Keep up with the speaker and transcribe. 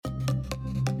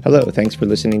Hello, thanks for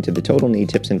listening to the Total Knee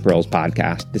Tips and Pearls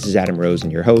podcast. This is Adam Rosen,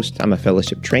 your host. I'm a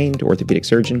fellowship-trained orthopedic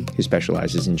surgeon who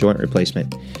specializes in joint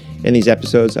replacement. In these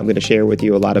episodes, I'm going to share with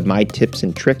you a lot of my tips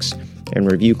and tricks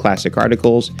and review classic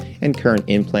articles and current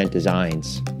implant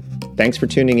designs. Thanks for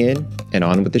tuning in, and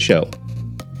on with the show.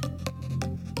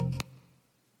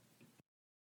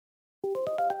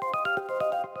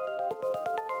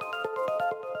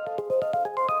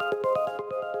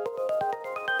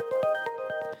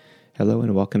 Hello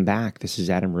and welcome back. This is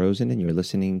Adam Rosen, and you're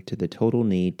listening to the Total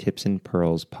Knee Tips and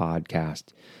Pearls podcast.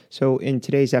 So in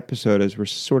today's episode, as we're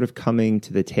sort of coming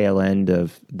to the tail end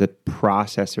of the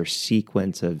process or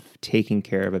sequence of taking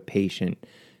care of a patient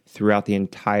throughout the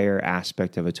entire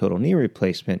aspect of a total knee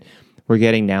replacement, we're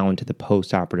getting now into the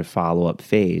post-operative follow-up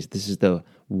phase. This is the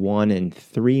 1 and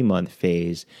 3 month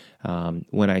phase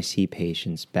when I see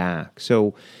patients back.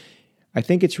 So I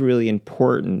think it's really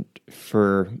important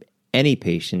for any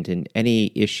patient in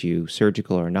any issue,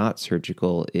 surgical or not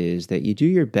surgical, is that you do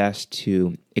your best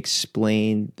to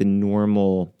explain the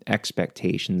normal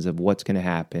expectations of what's going to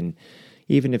happen,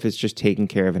 even if it's just taking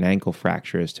care of an ankle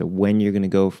fracture, as to when you're going to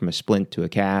go from a splint to a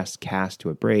cast, cast to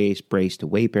a brace, brace to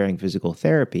weight-bearing physical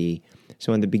therapy.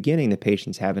 So in the beginning, the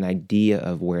patients have an idea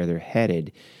of where they're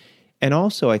headed. And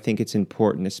also, I think it's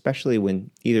important, especially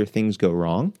when either things go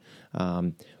wrong,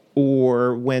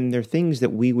 or when there are things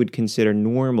that we would consider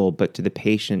normal, but to the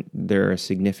patient, they're a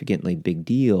significantly big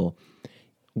deal.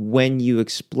 When you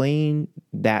explain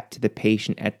that to the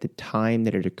patient at the time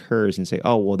that it occurs and say,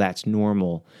 oh, well, that's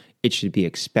normal, it should be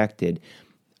expected,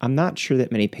 I'm not sure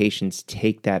that many patients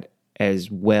take that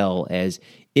as well as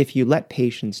if you let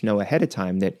patients know ahead of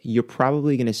time that you're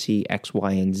probably going to see X,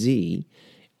 Y, and Z,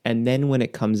 and then when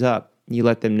it comes up, you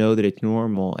let them know that it's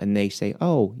normal, and they say,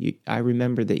 oh, I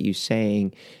remember that you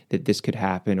saying that this could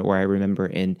happen, or I remember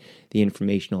in the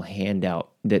informational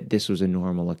handout that this was a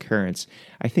normal occurrence.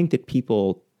 I think that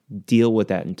people deal with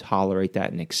that and tolerate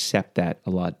that and accept that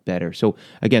a lot better. So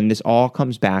again, this all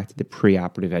comes back to the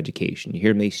preoperative education. You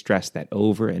hear me stress that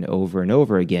over and over and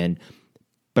over again,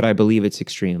 but I believe it's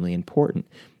extremely important.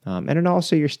 And then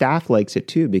also your staff likes it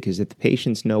too, because if the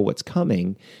patients know what's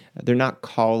coming, they're not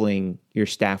calling your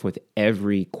staff with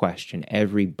every question,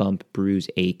 every bump, bruise,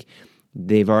 ache.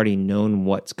 They've already known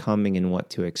what's coming and what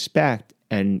to expect,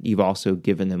 and you've also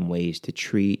given them ways to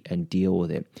treat and deal with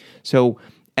it. So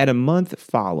at a month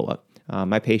follow-up,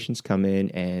 my patients come in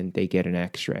and they get an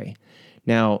x-ray.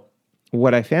 Now,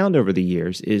 what I found over the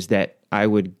years is that I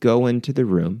would go into the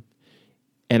room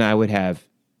and I would have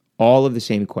all of the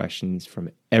same questions from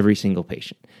every single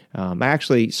patient. I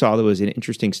actually saw there was an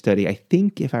interesting study. I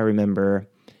think, if I remember,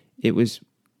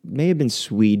 may have been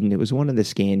Sweden. It was one of the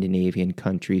Scandinavian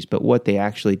countries. But what they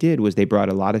actually did was they brought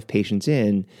a lot of patients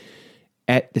in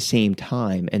at the same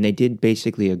time, and they did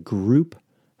basically a group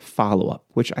follow-up,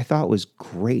 which I thought was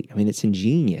great. I mean, it's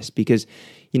ingenious because,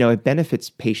 it benefits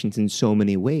patients in so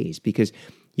many ways, because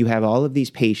you have all of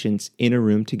these patients in a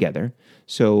room together,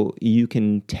 so you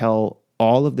can tell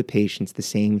all of the patients the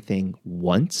same thing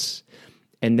once,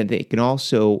 and that they can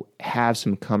also have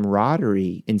some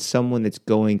camaraderie in someone that's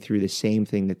going through the same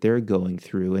thing that they're going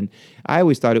through. And I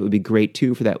always thought it would be great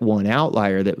too for that one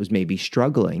outlier that was maybe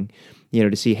struggling,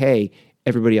 to see, hey,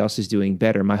 everybody else is doing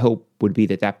better. My hope would be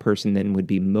that that person then would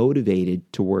be motivated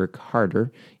to work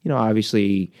harder.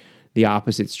 Obviously the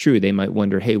opposite's true. They might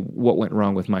wonder, hey, what went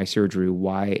wrong with my surgery?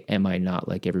 Why am I not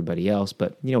like everybody else?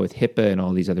 But, with HIPAA and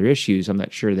all these other issues, I'm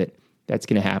not sure that that's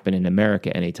going to happen in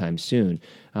America anytime soon.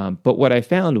 But what I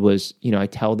found was, I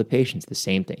tell the patients the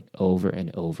same thing over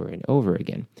and over and over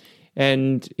again.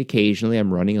 And occasionally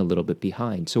I'm running a little bit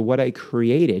behind. So what I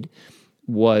created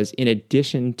was, in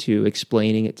addition to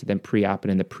explaining it to them pre-op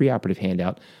and in the preoperative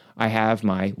handout, I have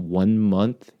my 1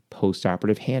 month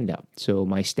post-operative handout. So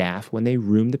my staff, when they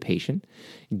room the patient,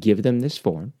 give them this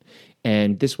form.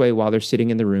 And this way, while they're sitting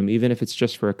in the room, even if it's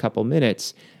just for a couple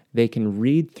minutes, they can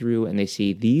read through and they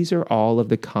see these are all of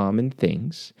the common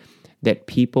things that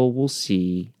people will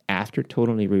see after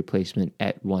total knee replacement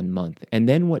at 1 month. And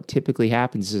then what typically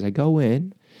happens is I go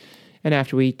in, and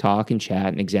after we talk and chat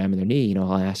and examine their knee,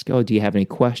 I'll ask, oh, do you have any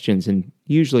questions? And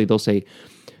usually they'll say,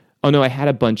 oh, no, I had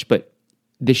a bunch, but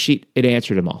the sheet, it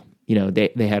answered them all.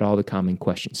 They had all the common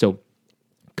questions. So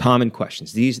common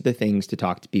questions. These are the things to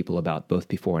talk to people about both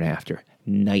before and after.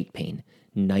 Night pain.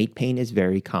 Night pain is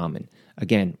very common.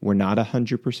 Again, we're not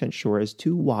 100% sure as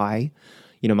to why.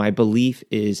 My belief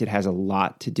is it has a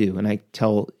lot to do, and I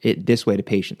tell it this way to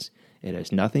patients. It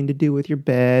has nothing to do with your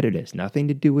bed. It has nothing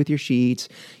to do with your sheets.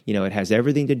 It has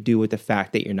everything to do with the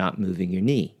fact that you're not moving your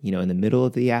knee. In the middle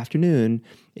of the afternoon,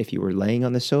 if you were laying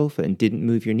on the sofa and didn't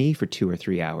move your knee for 2 or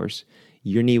 3 hours,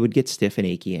 your knee would get stiff and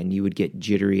achy, and you would get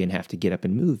jittery and have to get up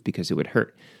and move because it would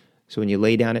hurt. So when you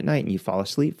lay down at night and you fall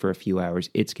asleep for a few hours,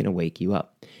 it's going to wake you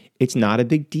up. It's not a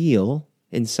big deal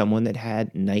in someone that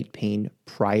had night pain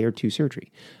prior to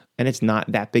surgery. And it's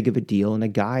not that big of a deal in a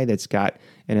guy that's got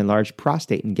an enlarged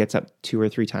prostate and gets up 2 or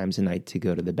 3 times a night to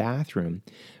go to the bathroom.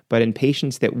 But in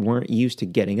patients that weren't used to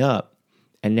getting up,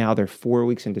 and now they're 4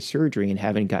 weeks into surgery and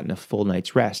haven't gotten a full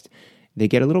night's rest, they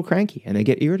get a little cranky and they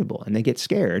get irritable and they get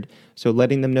scared. So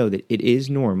letting them know that it is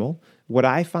normal. What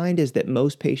I find is that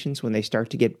most patients, when they start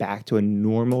to get back to a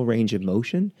normal range of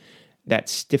motion, that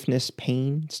stiffness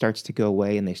pain starts to go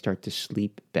away and they start to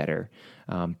sleep better.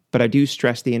 But I do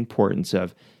stress the importance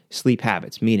of sleep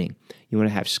habits, meaning you want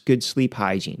to have good sleep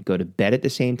hygiene. Go to bed at the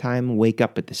same time, wake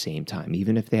up at the same time,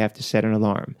 even if they have to set an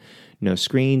alarm. No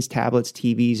screens, tablets,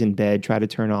 TVs in bed. Try to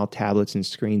turn all tablets and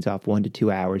screens off 1 to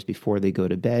 2 hours before they go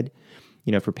to bed.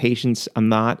 For patients, I'm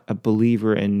not a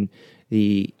believer in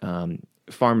the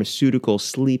pharmaceutical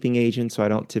sleeping agents, so I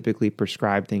don't typically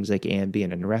prescribe things like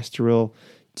Ambien and Restoril.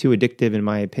 Too addictive, in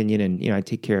my opinion, and I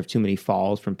take care of too many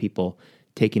falls from people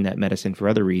taking that medicine for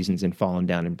other reasons and falling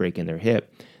down and breaking their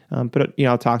hip. But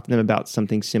I'll talk to them about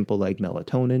something simple like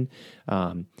melatonin.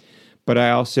 But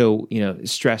I also,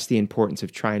 stress the importance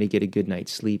of trying to get a good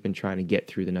night's sleep and trying to get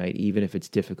through the night, even if it's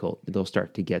difficult. They'll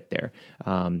start to get there.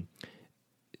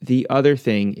 The other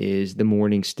thing is the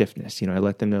morning stiffness. I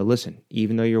let them know, listen,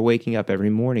 even though you're waking up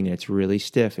every morning and it's really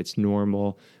stiff, it's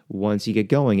normal. Once you get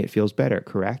going, it feels better,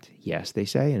 correct? Yes, they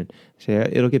say, and say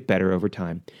it'll get better over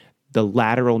time. The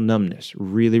lateral numbness,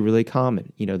 really, really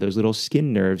common. Those little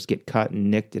skin nerves get cut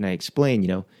and nicked, and I explain,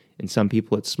 in some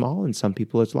people it's small, in some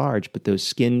people it's large, but those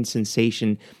skin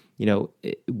sensation,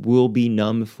 it will be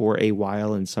numb for a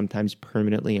while and sometimes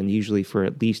permanently, and usually for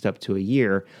at least up to a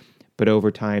year. But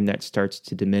over time, that starts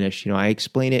to diminish. I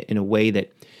explain it in a way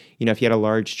that, if you had a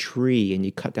large tree and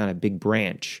you cut down a big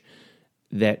branch,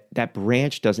 that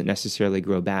branch doesn't necessarily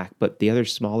grow back, but the other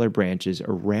smaller branches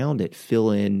around it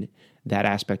fill in that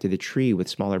aspect of the tree with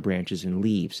smaller branches and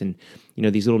leaves. And,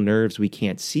 these little nerves we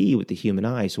can't see with the human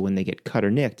eye, so when they get cut or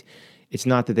nicked, it's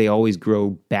not that they always grow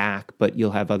back, but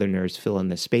you'll have other nerves fill in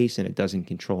the space and it doesn't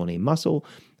control any muscle,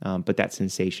 but that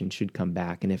sensation should come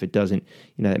back. And if it doesn't,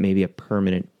 that may be a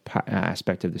permanent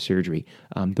aspect of the surgery.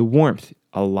 The warmth,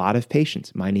 a lot of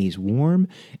patients, my knee's warm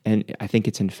and I think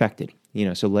it's infected.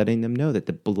 So letting them know that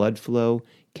the blood flow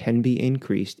can be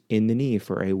increased in the knee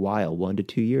for a while, 1 to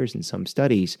 2 years in some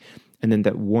studies. And then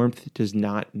that warmth does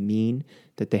not mean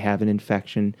that they have an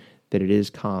infection, that it is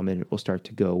common, it will start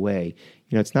to go away.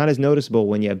 It's not as noticeable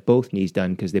when you have both knees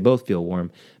done because they both feel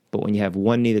warm, but when you have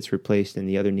one knee that's replaced and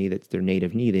the other knee that's their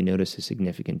native knee, they notice a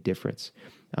significant difference.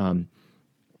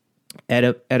 At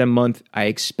a month, I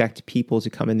expect people to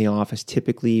come in the office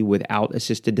typically without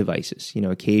assisted devices.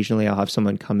 Occasionally I'll have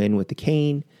someone come in with the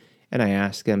cane and I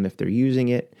ask them if they're using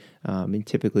it. And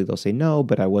typically they'll say no,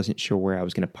 but I wasn't sure where I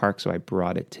was going to park, so I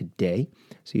brought it today.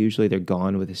 So usually they're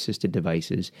gone with assisted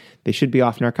devices. They should be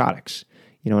off narcotics.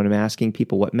 When I'm asking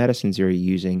people what medicines are you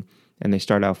using, and they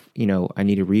start off, I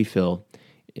need a refill,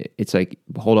 it's like,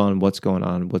 hold on, what's going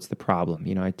on? What's the problem?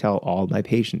 I tell all my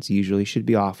patients usually should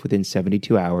be off within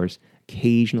 72 hours,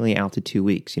 occasionally out to 2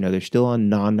 weeks. They're still on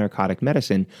non-narcotic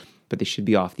medicine, but they should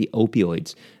be off the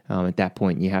opioids. At that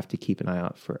point, you have to keep an eye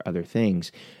out for other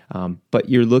things. But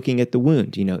you're looking at the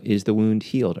wound. Is the wound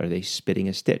healed? Are they spitting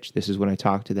a stitch? This is when I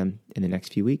talk to them in the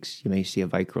next few weeks. You may see a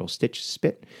Vicryl stitch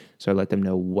spit. So I let them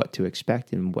know what to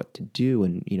expect and what to do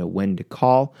and, when to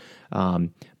call.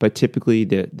 But typically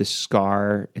the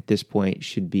scar at this point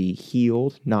should be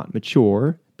healed, not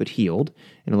mature, but healed.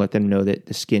 And I let them know that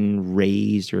the skin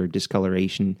raised or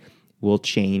discoloration will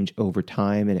change over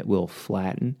time and it will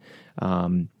flatten.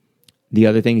 The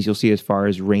other things you'll see as far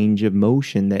as range of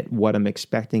motion, that what I'm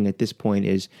expecting at this point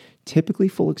is typically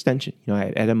full extension.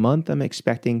 At a month, I'm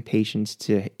expecting patients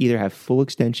to either have full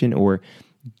extension or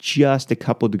just a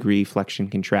couple degree flexion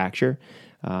contracture.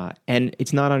 And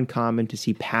it's not uncommon to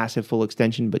see passive full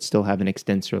extension, but still have an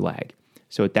extensor lag.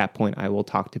 So at that point, I will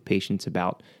talk to patients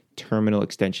about terminal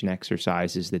extension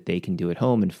exercises that they can do at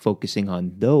home and focusing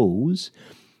on those,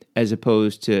 as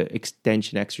opposed to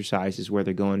extension exercises where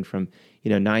they're going from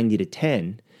 90 to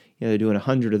 10. They're doing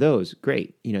 100 of those.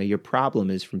 Great. Your problem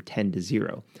is from 10 to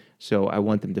 0. So I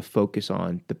want them to focus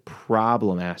on the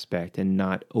problem aspect and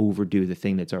not overdo the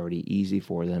thing that's already easy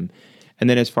for them. And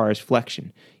then as far as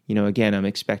flexion, again, I'm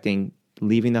expecting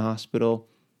leaving the hospital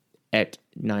at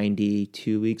 90,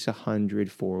 2 weeks,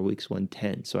 100, 4 weeks,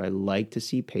 110. So I like to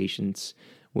see patients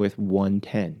with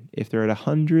 110. If they're at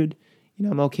 100,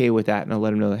 I'm okay with that. And I'll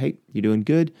let them know, hey, you're doing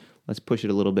good. Let's push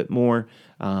it a little bit more.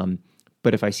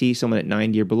 But if I see someone at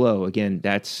 90 or below, again,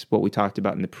 that's what we talked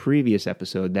about in the previous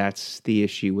episode. That's the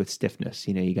issue with stiffness.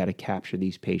 You got to capture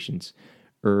these patients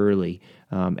early.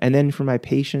 And then for my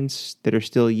patients that are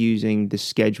still using the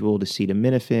scheduled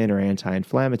acetaminophen or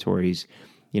anti-inflammatories,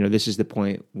 this is the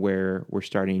point where we're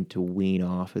starting to wean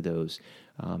off of those.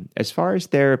 As far as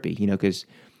therapy, because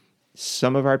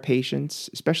some of our patients,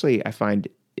 especially I find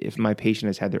if my patient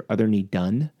has had their other knee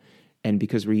done, and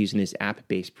because we're using this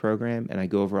app-based program and I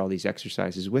go over all these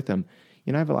exercises with them,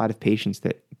 I have a lot of patients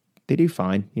that they do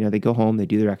fine. They go home, they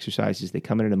do their exercises, they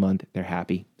come in a month, they're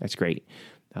happy. That's great.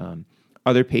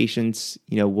 Other patients,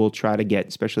 we'll try to get,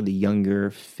 especially the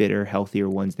younger, fitter, healthier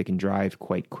ones that can drive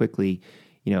quite quickly.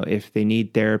 If they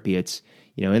need therapy, it's,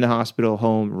 in the hospital,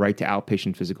 home, right to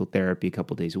outpatient physical therapy a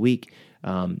couple days a week.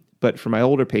 But for my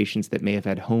older patients that may have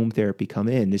had home therapy come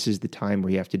in, this is the time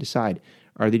where you have to decide,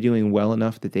 are they doing well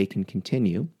enough that they can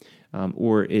continue?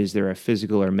 Or is there a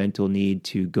physical or mental need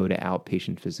to go to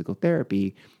outpatient physical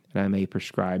therapy? And I may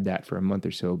prescribe that for a month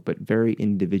or so, but very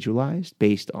individualized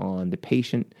based on the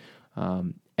patient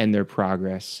and their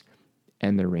progress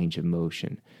and their range of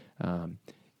motion.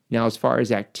 Now, as far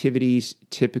as activities,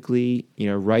 typically,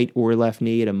 right or left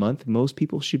knee at a month, most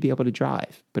people should be able to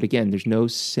drive. But again, there's no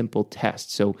simple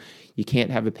test. So you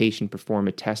can't have a patient perform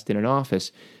a test in an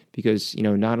office because,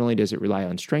 not only does it rely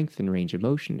on strength and range of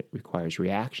motion, it requires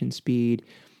reaction speed.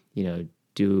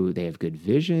 Do they have good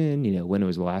vision? When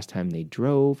was the last time they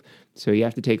drove? So you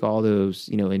have to take all those,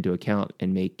 into account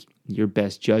and make your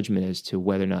best judgment as to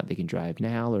whether or not they can drive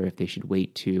now or if they should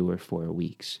wait 2 or 4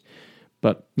 weeks.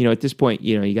 But, at this point,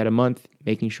 you got a month,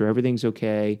 making sure everything's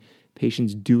okay,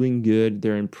 patient's doing good,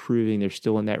 they're improving, they're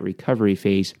still in that recovery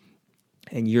phase,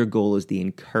 and your goal is the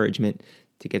encouragement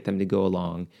to get them to go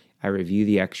along. I review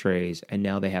the x-rays, and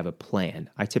now they have a plan.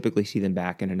 I typically see them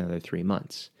back in another 3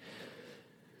 months.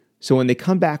 So when they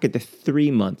come back at the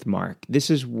 3-month mark, this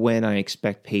is when I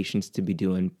expect patients to be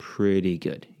doing pretty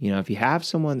good. If you have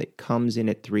someone that comes in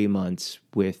at 3 months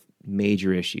with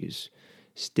major issues,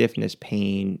 stiffness,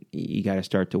 pain, you got to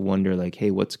start to wonder like,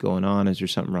 hey, what's going on? Is there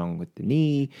something wrong with the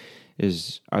knee?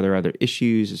 Are there other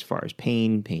issues as far as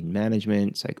pain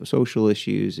management, psychosocial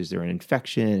issues? Is there an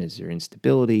infection? Is there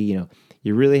instability?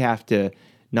 You really have to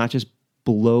not just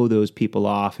blow those people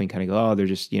off and kind of go, oh, they're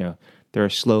just, they're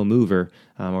a slow mover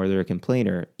or they're a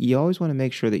complainer. You always want to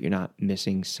make sure that you're not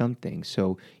missing something.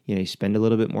 So, you spend a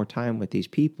little bit more time with these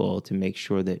people to make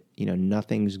sure that,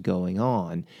 nothing's going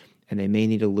on. And they may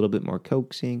need a little bit more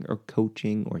coaxing or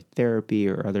coaching or therapy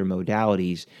or other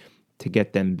modalities to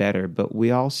get them better. But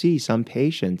we all see some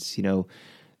patients,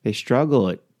 they struggle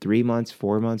at 3 months,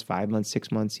 4 months, 5 months, 6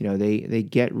 months. They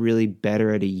get really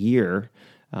better at a year.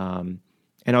 And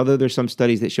although there's some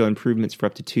studies that show improvements for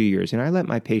up to 2 years, and I let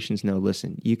my patients know,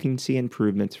 listen, you can see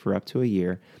improvements for up to a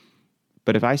year.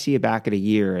 But if I see you back at a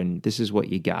year and this is what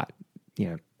you got,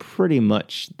 pretty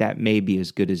much that may be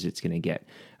as good as it's going to get.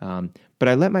 But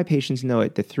I let my patients know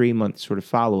at the 3-month sort of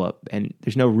follow-up, and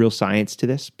there's no real science to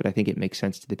this, but I think it makes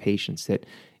sense to the patients that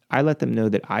I let them know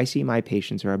that I see my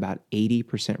patients are about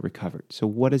 80% recovered. So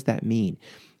what does that mean?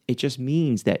 It just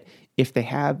means that if they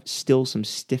have still some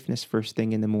stiffness first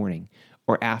thing in the morning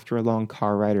or after a long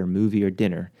car ride or movie or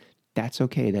dinner, that's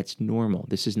okay. That's normal.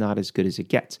 This is not as good as it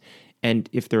gets. And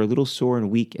if they're a little sore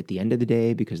and weak at the end of the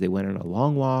day because they went on a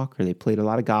long walk or they played a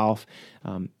lot of golf,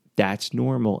 that's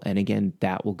normal. And again,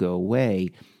 that will go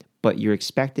away. But you're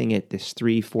expecting at this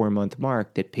 3-4 month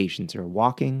mark that patients are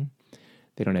walking,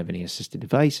 they don't have any assisted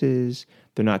devices,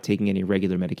 they're not taking any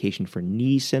regular medication for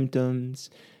knee symptoms,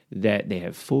 that they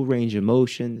have full range of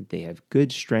motion, that they have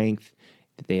good strength,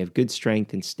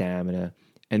 and stamina.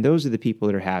 And those are the people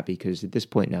that are happy because at this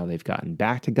point now they've gotten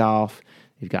back to golf,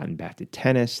 they've gotten back to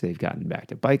tennis, they've gotten back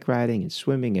to bike riding and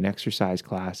swimming and exercise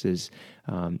classes.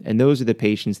 And those are the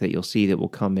patients that you'll see that will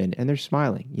come in and they're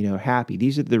smiling, happy.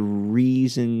 These are the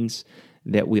reasons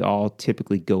that we all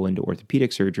typically go into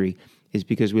orthopedic surgery is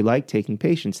because we like taking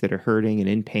patients that are hurting and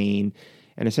in pain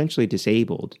and essentially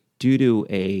disabled due to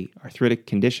a arthritic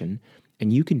condition.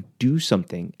 And you can do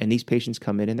something, and these patients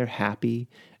come in and they're happy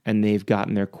and they've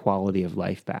gotten their quality of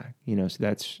life back. So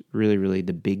that's really, really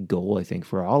the big goal, I think,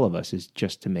 for all of us is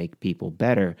just to make people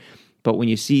better. But when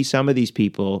you see some of these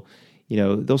people,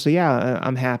 they'll say, yeah,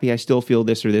 I'm happy. I still feel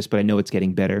this or this, but I know it's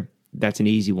getting better. That's an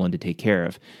easy one to take care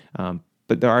of.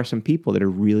 But there are some people that are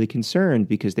really concerned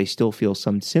because they still feel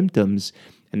some symptoms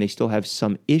and they still have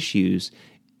some issues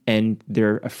and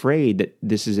they're afraid that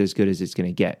this is as good as it's going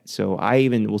to get. So I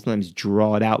even will sometimes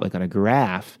draw it out like on a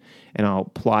graph, and I'll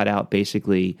plot out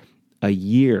basically a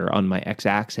year on my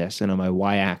x-axis and on my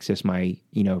y-axis my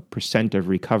percent of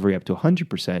recovery up to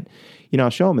 100%, I'll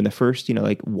show them in the first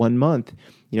 1 month,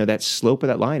 that slope of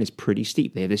that line is pretty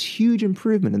steep. They have this huge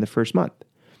improvement in the first month,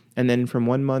 and then from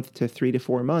 1 month to 3 to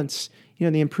 4 months,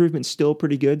 the improvement's still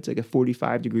pretty good. It's like a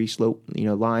 45-degree slope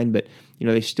line, but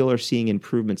they still are seeing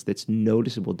improvements that's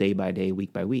noticeable day by day,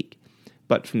 week by week.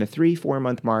 But from the 3-4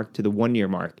 month mark to the 1 year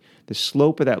mark, the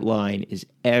slope of that line is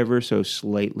ever so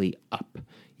slightly up.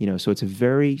 So it's a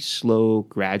very slow,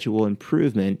 gradual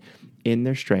improvement in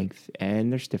their strength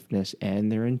and their stiffness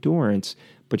and their endurance,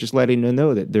 but just letting them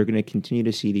know that they're going to continue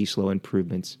to see these slow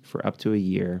improvements for up to a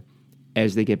year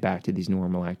as they get back to these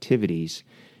normal activities.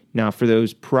 Now, for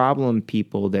those problem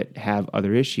people that have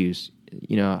other issues,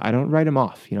 I don't write them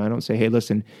off. I don't say, hey,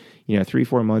 listen,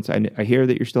 3-4 months, I hear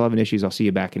that you're still having issues. I'll see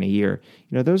you back in a year.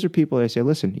 Those are people that I say,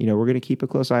 listen, we're going to keep a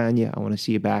close eye on you. I want to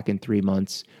see you back in 3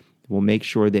 months. We'll make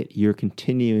sure that you're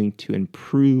continuing to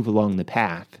improve along the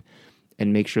path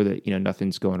and make sure that,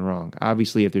 nothing's going wrong.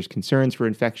 Obviously, if there's concerns for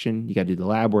infection, you got to do the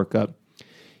lab workup.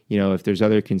 If there's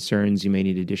other concerns, you may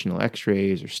need additional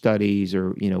x-rays or studies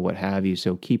or, what have you.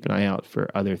 So keep an eye out for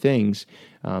other things.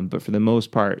 But for the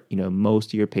most part, most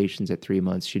of your patients at 3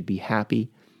 months should be happy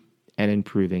and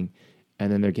improving,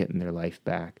 and then they're getting their life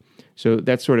back. So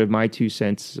that's sort of my 2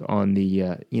 cents on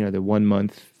the 1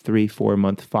 month, 3-4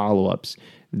 month follow-ups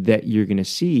that you're going to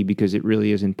see, because it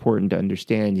really is important to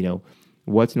understand,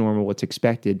 what's normal, what's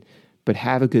expected, but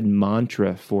have a good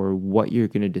mantra for what you're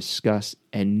going to discuss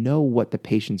and know what the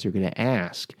patients are going to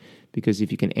ask. Because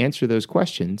if you can answer those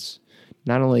questions,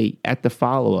 not only at the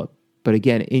follow-up, but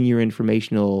again, in your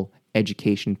informational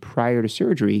education prior to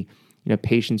surgery,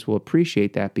 patients will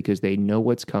appreciate that because they know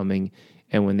what's coming.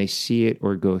 And when they see it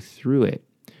or go through it,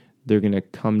 they're going to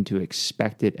come to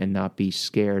expect it and not be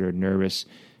scared or nervous,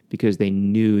 because they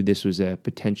knew this was a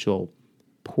potential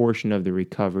portion of the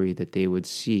recovery that they would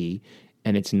see,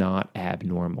 and it's not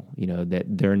abnormal, that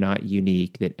they're not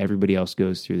unique, that everybody else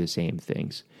goes through the same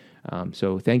things.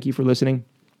 So thank you for listening.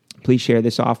 Please share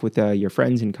this off with your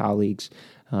friends and colleagues.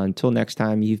 Until next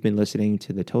time, you've been listening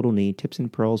to the Total Knee Tips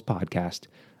and Pearls podcast.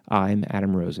 I'm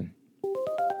Adam Rosen.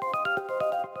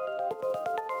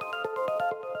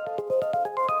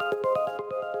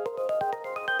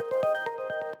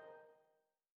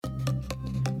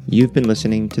 You've been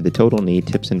listening to the Total Knee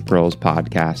Tips and Pearls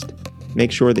podcast.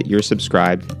 Make sure that you're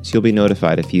subscribed so you'll be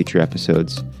notified of future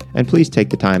episodes. And please take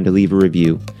the time to leave a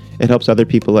review. It helps other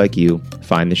people like you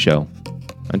find the show.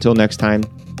 Until next time,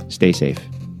 stay safe.